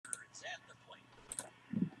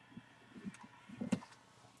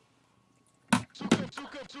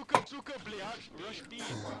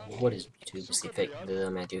What is YouTube? It's the fake, the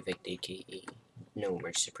Matthew Vic aka No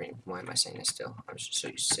Merch Supreme. Why am I saying this still? I'm just so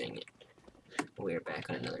used to saying it. We're back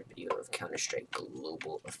on another video of Counter-Strike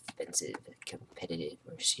Global Offensive Competitive,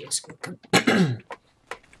 or CSGO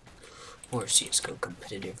or CSGO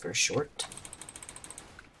Competitive for short.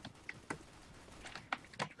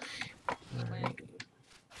 Alright.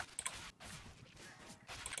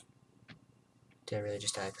 Did I really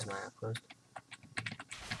just die because my app closed?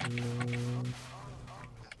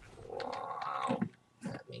 Wow.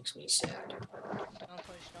 That makes me sad. Don't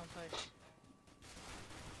push, don't push.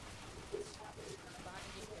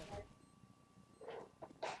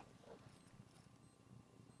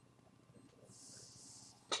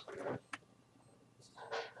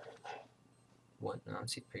 What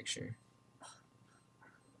Nazi picture?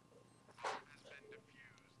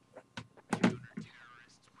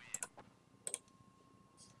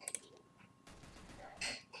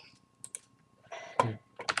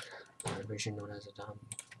 Version known as a Dom.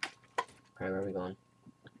 Alright, where are we going?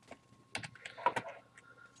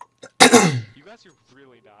 You guys are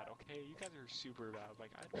really bad, okay? You guys are super bad.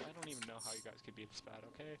 Like, I don't even know how you guys could be this bad,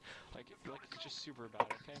 okay? Like it's just super bad,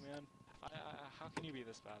 okay, man? How can you be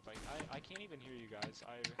this bad? Like, I can't even hear you guys.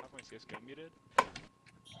 I have my CSGO muted.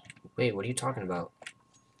 Wait, what are you talking about?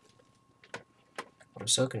 I'm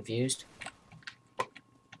so confused.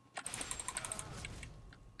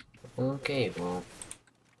 Okay, well,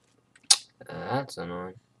 that's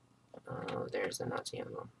annoying. Oh, there's the Nazi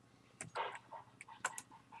emblem.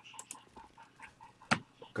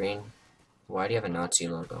 Green, why do you have a Nazi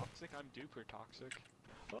logo? It's like I'm duper toxic.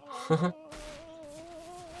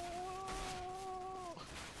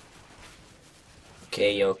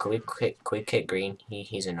 Okay, yo, can we quick hit Green?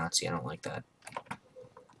 He's a Nazi. I don't like that.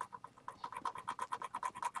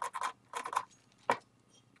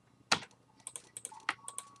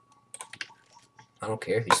 I don't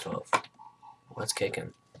care if he's 12. Let's kick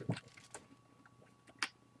him.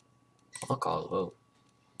 I'll call a vote.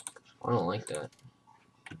 I don't like that.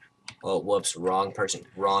 Oh, whoops. Wrong person.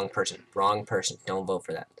 Wrong person. Wrong person. Don't vote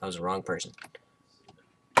for that. That was the wrong person.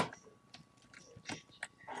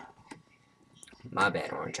 My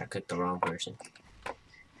bad, Orange. I clicked the wrong person.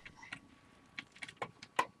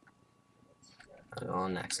 I go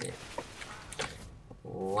on accident.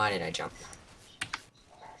 Why did I jump?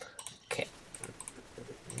 Okay.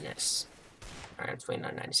 Yes. Alright, it's waiting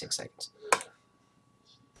on 96 seconds.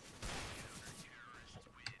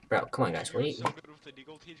 Bro, come on, guys. What are you...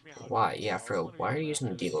 Why? Yeah, for real. Why are you using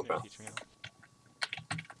the deagle, bro?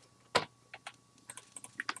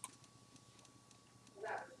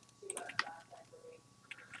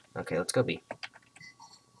 Okay, let's go B.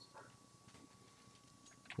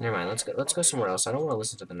 Never mind, let's go somewhere else. I don't want to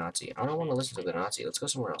listen to the Nazi. I don't want to listen to the Nazi. Let's go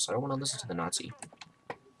somewhere else. I don't want to listen to the Nazi.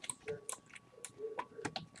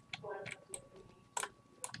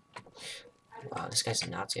 Wow, this guy's a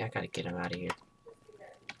Nazi. I gotta get him out of here.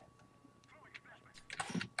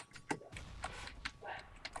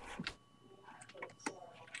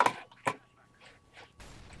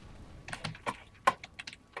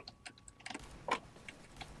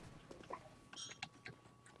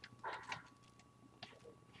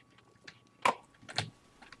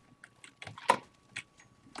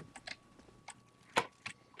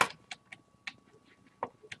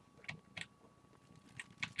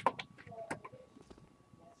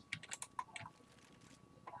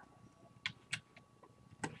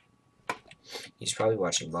 He's probably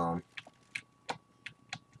watching Bomb.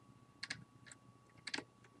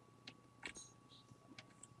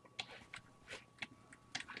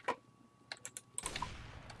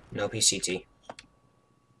 No PCT.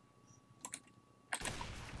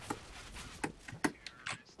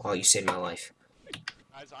 Oh, you saved my life.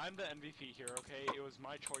 Guys, I'm the MVP here, okay? It was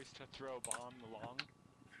my choice to throw Bomb long.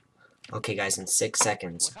 Okay, guys, in 6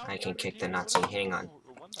 seconds, I can kick the Nazi. Hang on.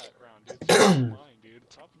 Won that round, dude. Stop lying, dude.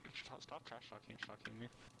 Stop trash talking me.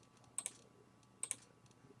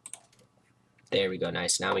 There we go,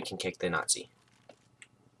 nice. Now we can kick the Nazi.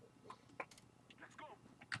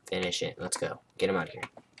 Finish it. Let's go. Get him out of here.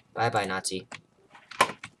 Bye-bye, Nazi.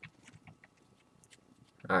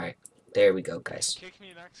 Alright. There we go, guys. Kick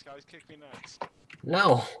me next, guys. Kick me next.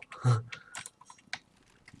 No!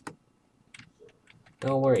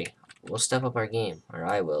 Don't worry. We'll step up our game. Or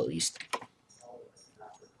I will, at least.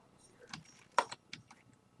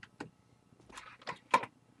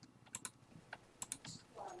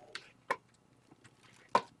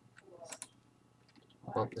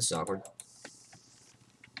 Well, this is awkward.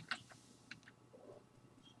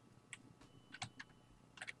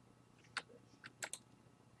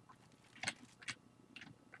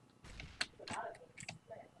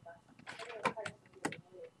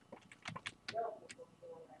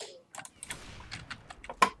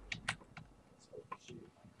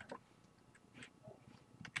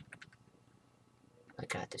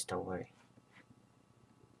 got this, don't worry.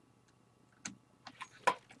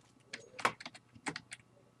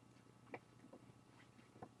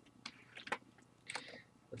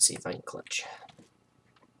 Let's see if I can clutch.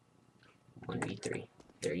 1v3,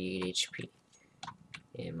 38 HP.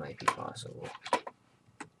 It might be possible.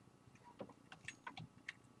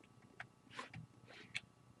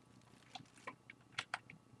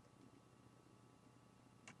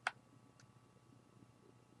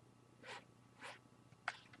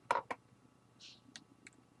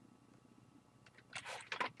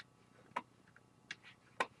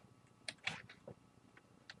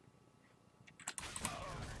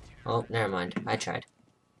 Oh, never mind. I tried.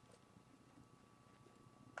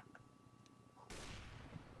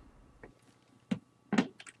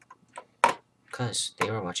 Cause they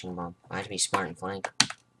were watching bomb. I had to be smart and flank.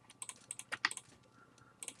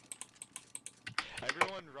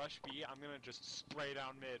 Everyone rush B. I'm gonna just spray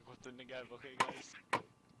down mid with the Negev, okay, guys?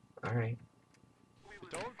 Alright.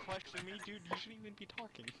 Don't question me, dude. You shouldn't even be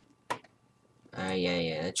talking.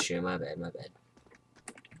 Yeah, that's true. My bad.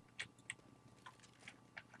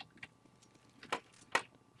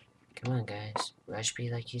 Come on, guys. Rush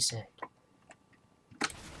B like you said.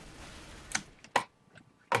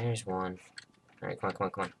 There's one. Alright, come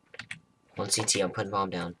on. One CT, I'm putting bomb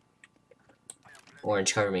down.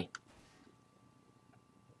 Orange, cover me.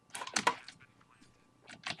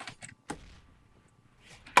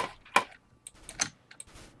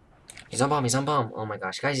 He's on bomb. Oh my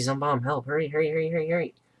gosh, guys, he's on bomb. Help, hurry.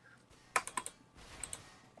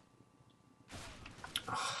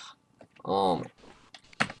 Oh my.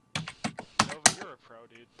 Nova, you're a pro,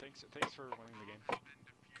 dude. Thanks for winning the game.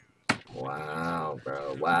 Wow,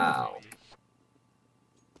 bro, wow.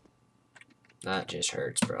 That just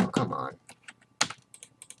hurts, bro. Come on.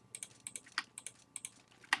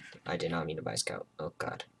 I did not mean to buy scout. Oh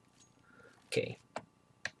god. Okay.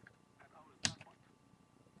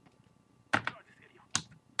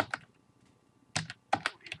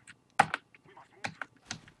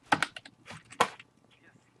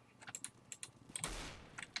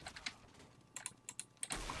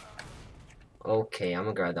 Okay, I'm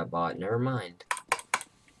gonna grab that bot. Never mind.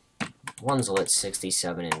 One's lit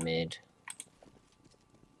 67 in mid.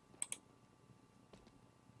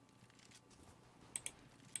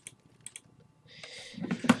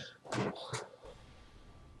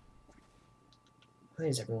 Why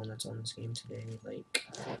is everyone that's on this game today, like,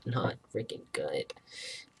 not freaking good?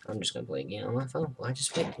 I'm just gonna play a game on my phone. Why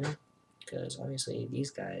just wait, you know? Because obviously these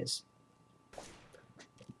guys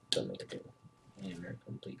don't make a do. And they're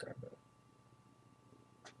complete garbo.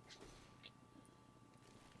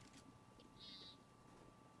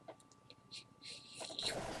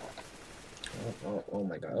 Oh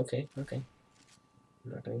my god, okay. I'm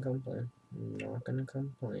not gonna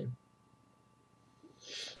complain.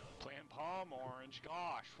 Playing palm orange.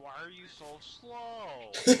 Gosh, why are you so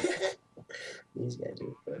slow? These guys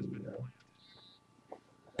are funny, though.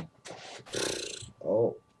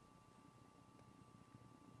 Oh.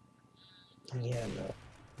 Yeah, no.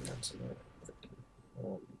 That's not freaking.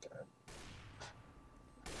 Oh my god.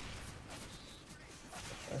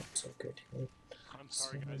 That's a good hit. I'm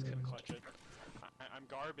sorry, guys. Couldn't clutch it. I'm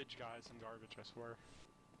garbage, guys. I'm garbage. I swear.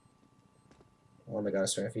 Oh my god,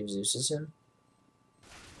 sorry if he Zeus him.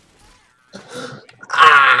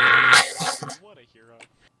 Ah! What a hero.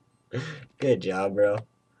 Good job, bro.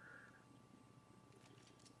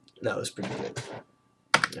 That was pretty good.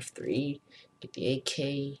 F3. Get the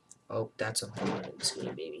AK. Oh, that's a home run in this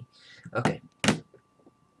game, baby. Okay.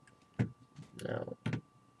 Now,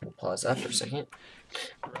 we'll pause that for a second.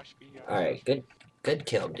 Alright, good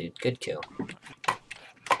kill, dude. Good kill.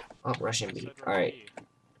 Oh, Russian B. Alright.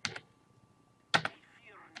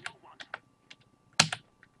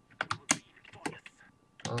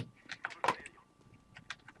 Oh.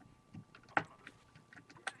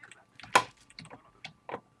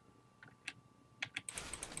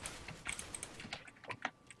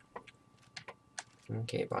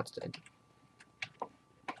 Okay, bot's dead.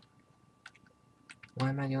 Why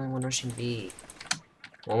am I the only one rushing B?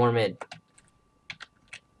 One more mid.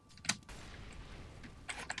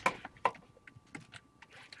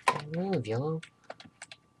 Move, yellow.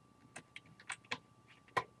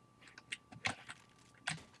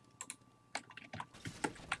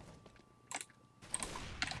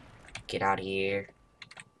 Get out of here.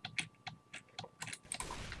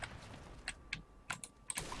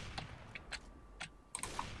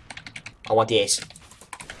 I want the ace.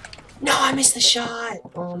 No, I missed the shot.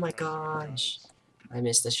 Oh my gosh. I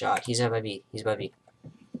missed the shot. He's by B. He's by B.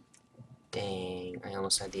 Dang, I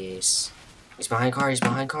almost had the ace. He's behind car.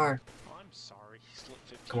 Oh, I'm sorry. He's lit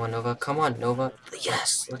Come on, Nova. Come on, Nova.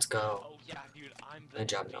 Yes, let's go. Oh yeah, dude, I'm the Good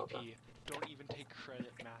job, MVP. Nova. Don't even take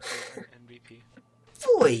credit, Matthew. I'm MVP.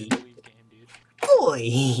 Boy, Believe game, dude.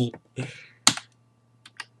 boy.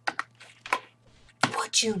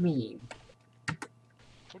 What you mean?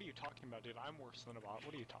 What are you talking about, dude? I'm worse than a bot.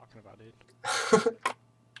 What are you talking about, dude?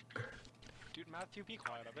 Dude, Matthew, be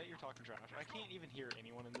quiet. I bet you're talking trash. I can't even hear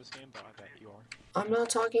anyone in this game, but I bet you are. I'm not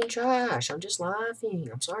talking trash. I'm just laughing.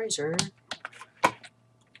 I'm sorry, sir.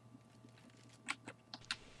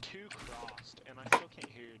 Two crossed, and I still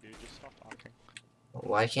can't hear you, dude. Just stop talking.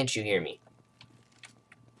 Why can't you hear me?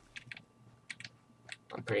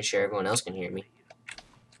 I'm pretty sure everyone else can hear me.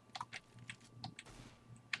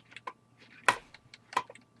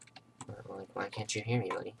 Like, why can't you hear me,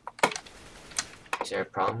 buddy? Is there a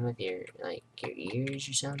problem with your ears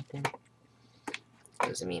or something?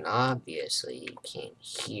 Because, I mean, obviously you can't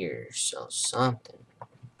hear, so something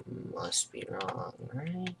must be wrong,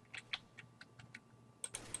 right?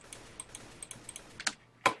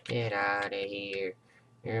 Get out of here.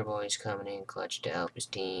 Your boy's coming in clutch to help his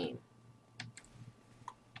team.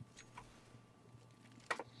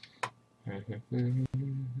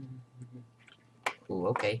 Ooh,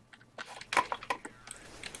 okay.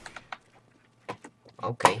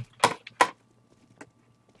 Okay.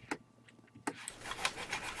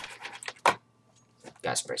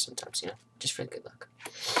 Gotta spray sometimes, you know? Just for good luck.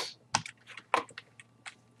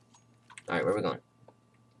 Alright, where are we going?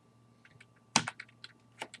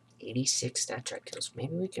 86 stat track kills.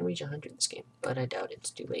 Maybe we can reach 100 this game, but I doubt it's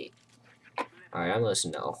too late. Alright, I'm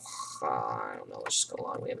listening to... I don't know, let's just go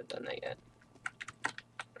on. We haven't done that yet.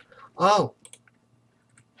 Oh!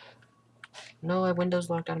 No, I Windows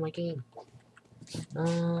locked out of my game.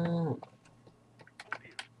 No.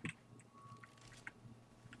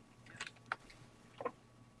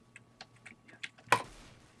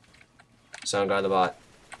 Sound guard the bot.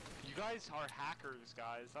 You guys are hackers,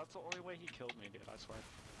 guys. That's the only way he killed me, dude. I swear.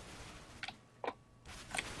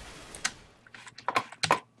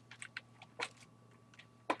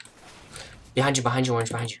 Behind you, Orange,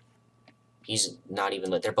 behind you. He's not even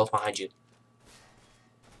lit. They're both behind you.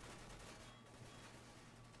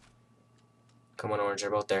 Come on, Orange, they're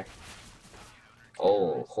both there.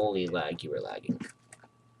 Oh, holy lag, you were lagging.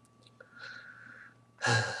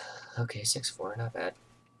 Okay, 6-4, not bad.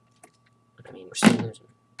 I mean, we're still losing,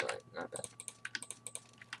 but not bad.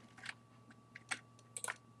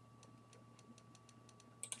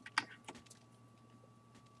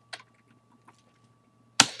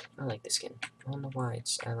 I like this skin. I don't know why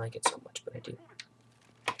I like it so much, but I do.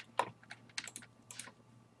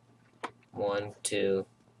 1, 2,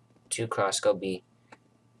 2 cross, go B.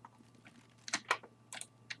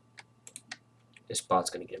 This bot's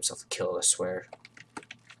gonna get himself killed, I swear.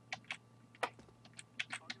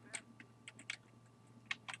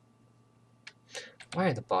 Why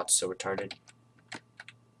are the bots so retarded?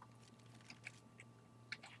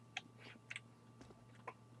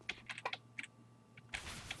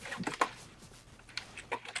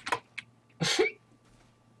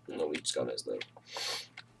 No, we just got his though.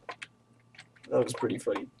 That was pretty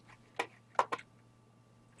funny.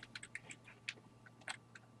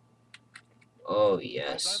 Oh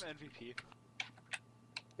yes. Guys, I'm MVP.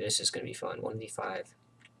 This is gonna be fun. 1v5.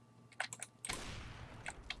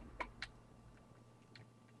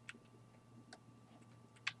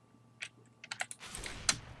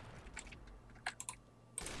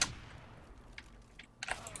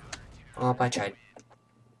 Oh, I tried.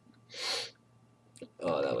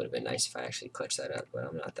 Oh, that would have been nice if I actually clutched that up, but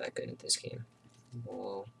I'm not that good at this game.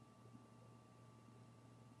 Whoa.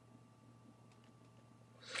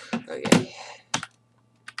 Okay.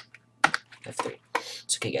 F3.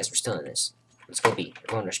 It's okay, guys. We're still in this. Let's go B.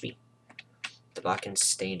 We're going rush B. The bot can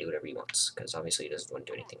stay and do whatever he wants, because obviously he doesn't want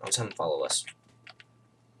to do anything. I'll just have him follow us.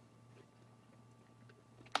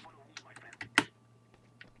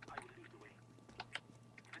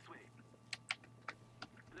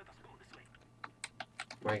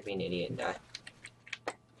 Mark be an idiot and die.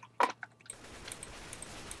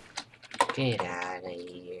 Get out of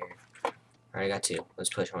here. Alright, I got 2.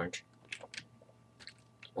 Let's push Orange.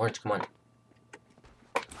 Orange, come on.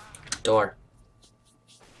 Door.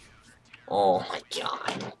 Oh my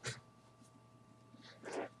god.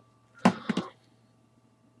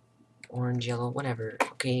 Orange, yellow, whatever.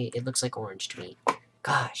 Okay, it looks like orange to me.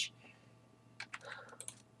 Gosh.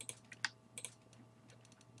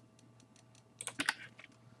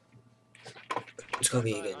 Let's go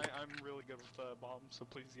B again. I'm really good with bombs, so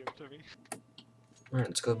please give it to me. Alright,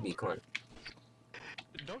 let's go B, come on.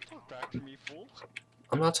 Don't talk back to me, fool.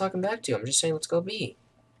 I'm not talking back to you, I'm just saying let's go B.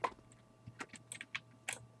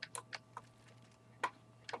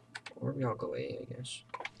 Or we all go A, I guess.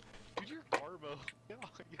 Dude, you're Garbo. Yeah,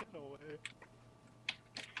 get away.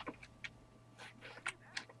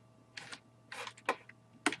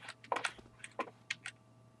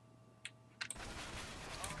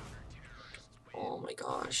 Oh my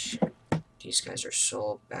gosh. These guys are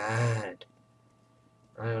so bad.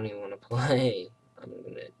 I don't even want to play. I'm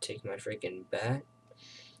gonna take my freaking bat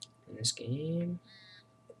in this game.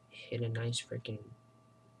 Hit a nice freaking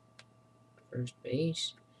first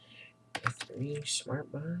base. F3,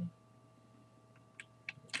 smart buy.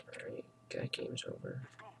 Alright, that game's over.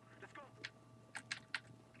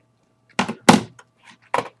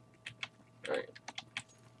 Alright.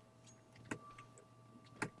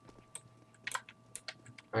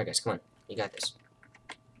 Alright guys, come on. You got this.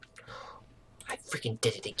 I freaking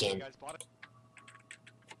did it again. Guys, bought it.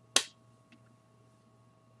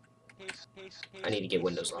 I need to get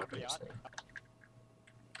Windows locked on this thing.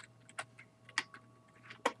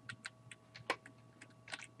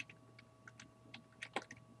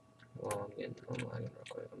 Well, I'm lagging real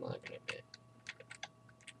quick. I'm lagging a bit.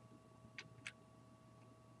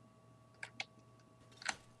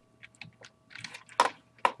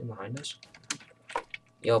 You behind us?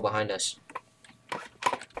 Yo, behind us.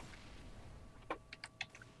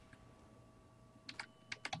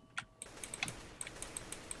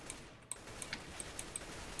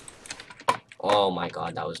 Oh my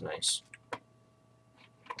god, that was nice.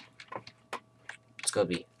 Let's go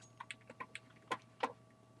B.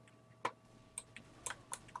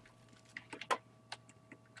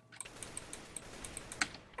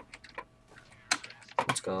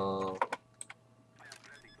 Let's go.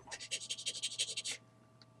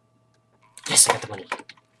 Yes, I got the money.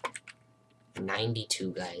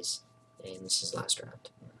 92, guys. And this is last round.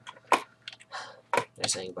 They're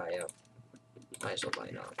saying buy out. Might as well buy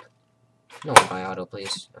an op. No one buy auto,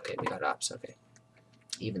 please. Okay, we got ops, okay.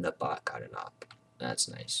 Even the bot got an op. That's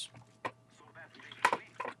nice.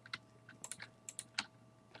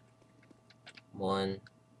 One.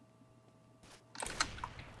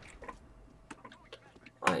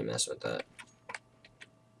 I ain't mess with that.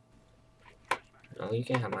 No, you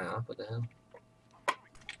can't have my op, what the hell?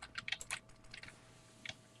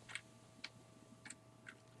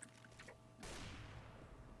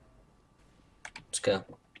 Let's go.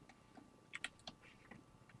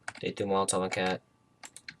 They threw Molotov and cat.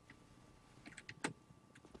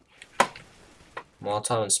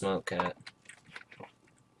 Molotov and smoke cat.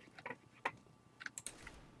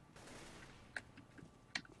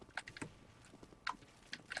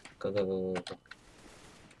 Go, go, go, go, go.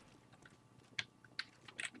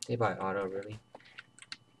 They buy auto, really?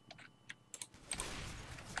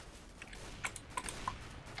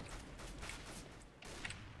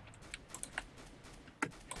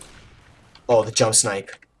 Oh, the jump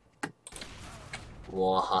snipe.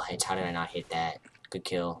 Whoa, how did I not hit that? Good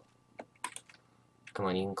kill. Come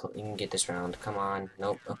on, you can get this round. Come on.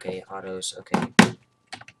 Nope. Okay, autos. Okay.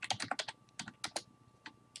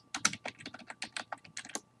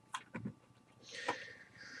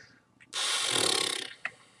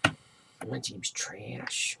 My team's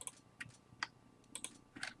trash.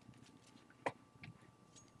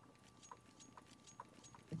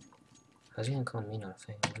 How's he gonna call me not a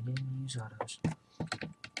fan? We didn't use autos.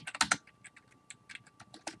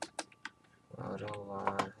 Auto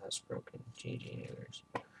VOD has broken GG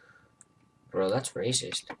niggers. Bro, that's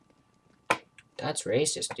racist. That's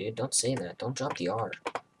racist, dude. Don't say that. Don't drop the R.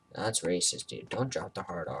 That's racist, dude. Don't drop the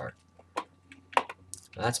hard R.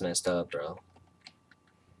 That's messed up, bro.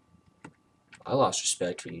 I lost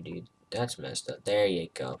respect for you, dude. That's messed up. There you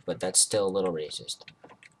go. But that's still a little racist.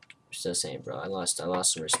 I'm still saying, bro. I lost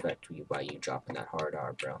some respect for you by you dropping that hard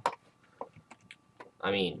R, bro.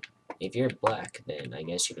 I mean, if you're black, then I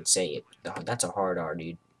guess you could say it. That's a hard R,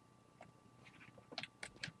 dude.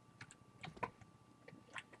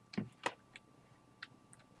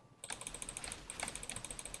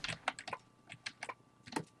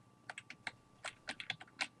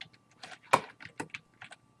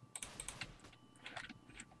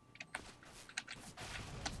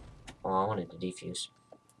 Oh, I wanted to defuse.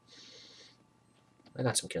 I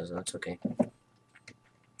got some kills, though. That's okay.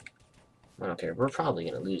 I don't care. We're probably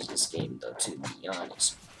gonna lose this game, though, to be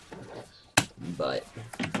honest. But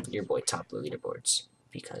your boy top the leaderboards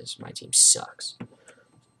because my team sucks.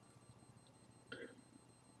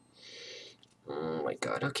 Oh my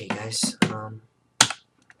god. Okay, guys. I'm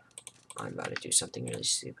about to do something really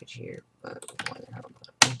stupid here, but why the hell not?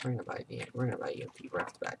 We're gonna buy UMP right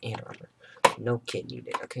off the bat and armor. No kidding, you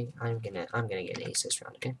did. Okay, I'm gonna get an ace this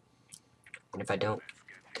round. Okay, and if I don't,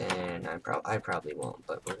 then I probably won't.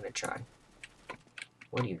 But we're gonna try.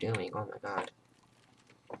 What are you doing? Oh my god.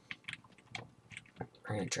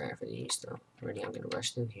 I'm gonna try for these though. Already, I'm gonna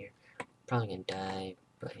rush through here. Probably gonna die,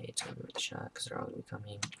 but hey, it's gonna be worth a shot because they're all gonna be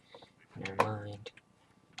coming. Never mind.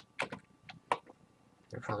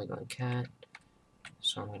 They're probably going cat,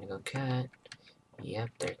 so I'm gonna go cat. Yep,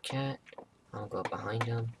 they're cat. I'll go behind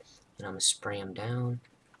them, and I'm gonna spray them down.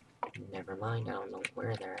 Never mind, I don't know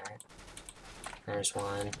where they're at. There's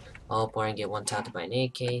one. Oh boy, I get one tapped by an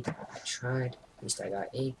AK. I tried. At least I got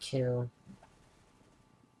a kill.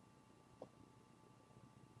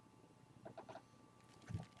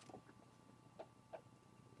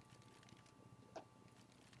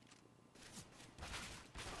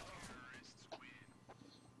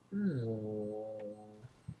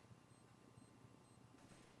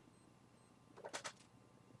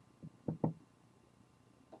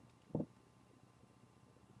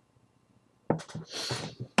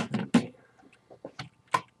 Okay.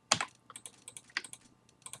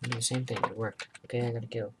 Do the same thing, it worked. Okay, I got a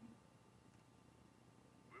kill.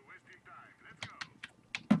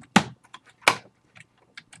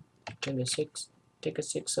 Take a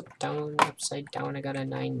 6 up, down, upside down, I got a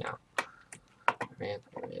 9 now. Rip.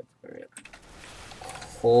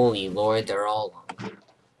 Holy lord, they're all long.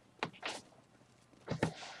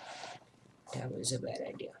 That was a bad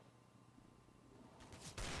idea.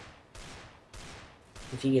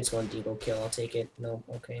 If he gets one Deagle kill, I'll take it. No,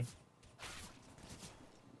 okay.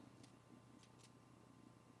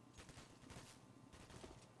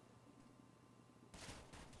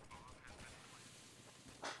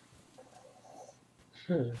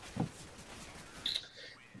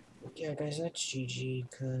 Yeah, guys, that's GG,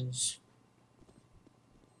 cause...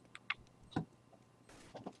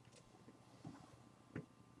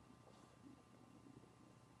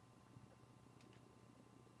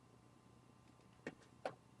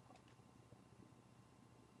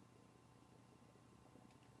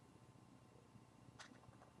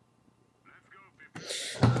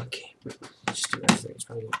 Okay, just do that thing. It's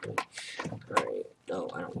probably good. Alright, no,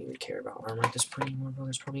 I don't even care about armor at this point anymore, bro.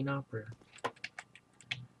 There's probably not, bro.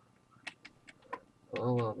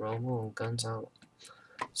 Oh well, bro. Whoa, guns out.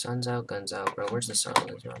 Sun's out, guns out, bro. Where's the sun?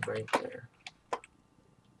 It's not right there.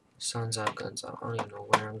 Sun's out, guns out. I don't even know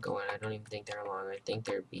where I'm going. I don't even think they're along. I think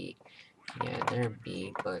they're B. Yeah, they're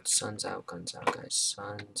B, but sun's out, guns out, guys.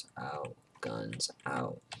 Sun's out, guns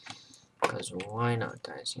out. Because why not,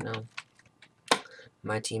 guys, you know?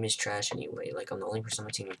 My team is trash anyway. Like, I'm the only person on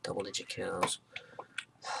my team with double-digit kills.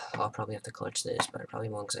 I'll probably have to clutch this, but I probably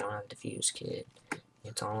won't because I don't have a defuse kit.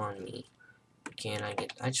 It's all on me. Can I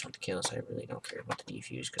get... I just want the kills. I really don't care about the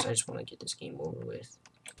defuse because I just want to get this game over with.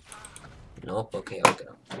 Nope. Okay, I'll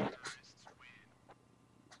go.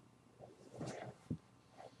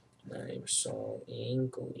 I'm so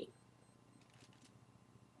angry.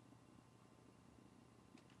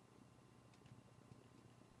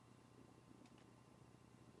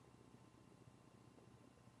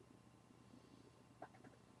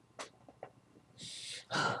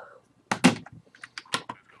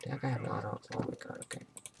 That guy have an auto. Oh my god, okay.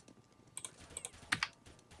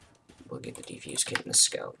 We'll get the defuse kit and the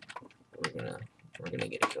scout. We're gonna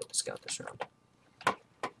get a kill with the scout this round.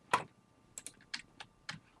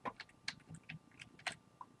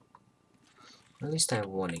 At least I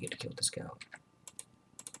want to get a kill with the scout.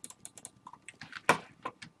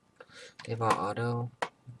 They bought auto.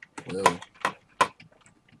 Whoa.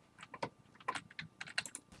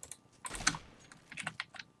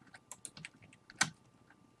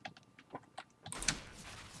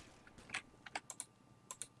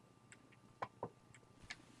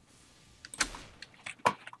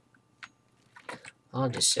 I'll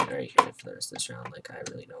just sit right here for the rest of this round, like I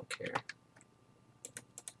really don't care.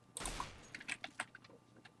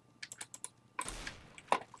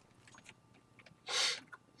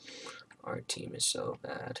 Our team is so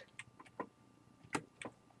bad.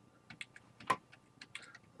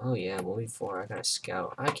 Oh yeah, 1v4, I got a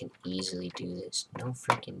scout. I can easily do this, no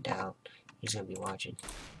freaking doubt. He's gonna be watching.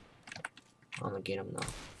 I'm gonna get him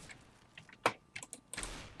though.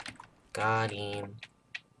 Got him.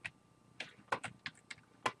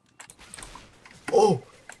 Oh!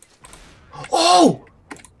 Oh!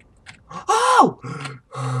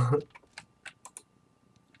 Oh!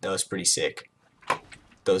 That was pretty sick.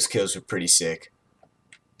 Those kills were pretty sick.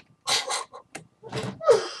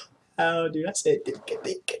 Oh, dude, I said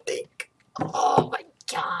think. Oh my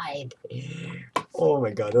god. Oh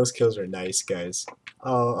my god, those kills are nice, guys.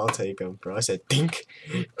 Oh, I'll take them, bro. I said think.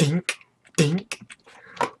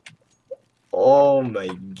 Oh my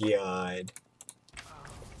god.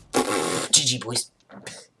 GG, boys.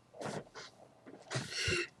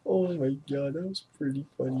 Oh my god, that was pretty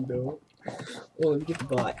funny, though. Oh, let me get the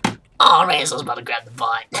bot. Oh, Ransel's about to grab the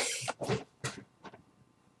bot.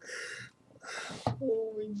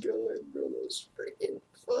 Oh my god, bro, that was freaking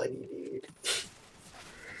funny, dude.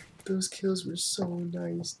 Those kills were so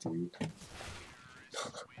nice, dude.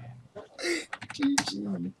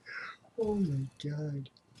 GG. Oh my god.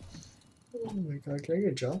 Oh my god, can I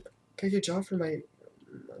get a drop? Can I get a drop for my... Okay,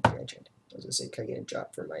 I tried. I was gonna say, can I get a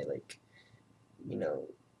drop for my, like, you know,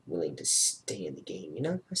 willing to stay in the game, you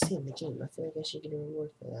know? I stay in the game. I feel like I should get a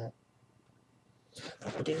reward for that.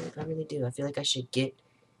 I do. I really do. I feel like I should get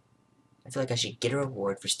a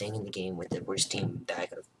reward for staying in the game with the worst team that I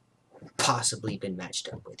could have possibly been matched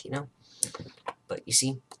up with, you know? But you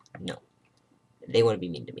see, no. They want to be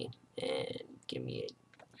mean to me and give me a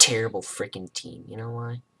terrible freaking team. You know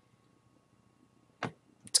why?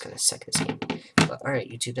 It's kind of suck this game. But alright,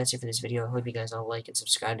 YouTube, that's it for this video. I hope you guys all like and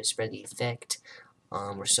subscribe to spread the effect.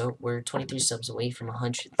 We're 23 subs away from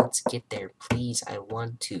 100. Let's get there, please. I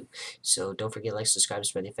want to. So don't forget, like, subscribe,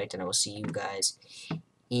 spread the effect, and I will see you guys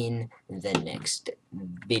in the next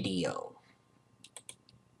video.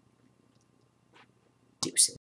 Deuces.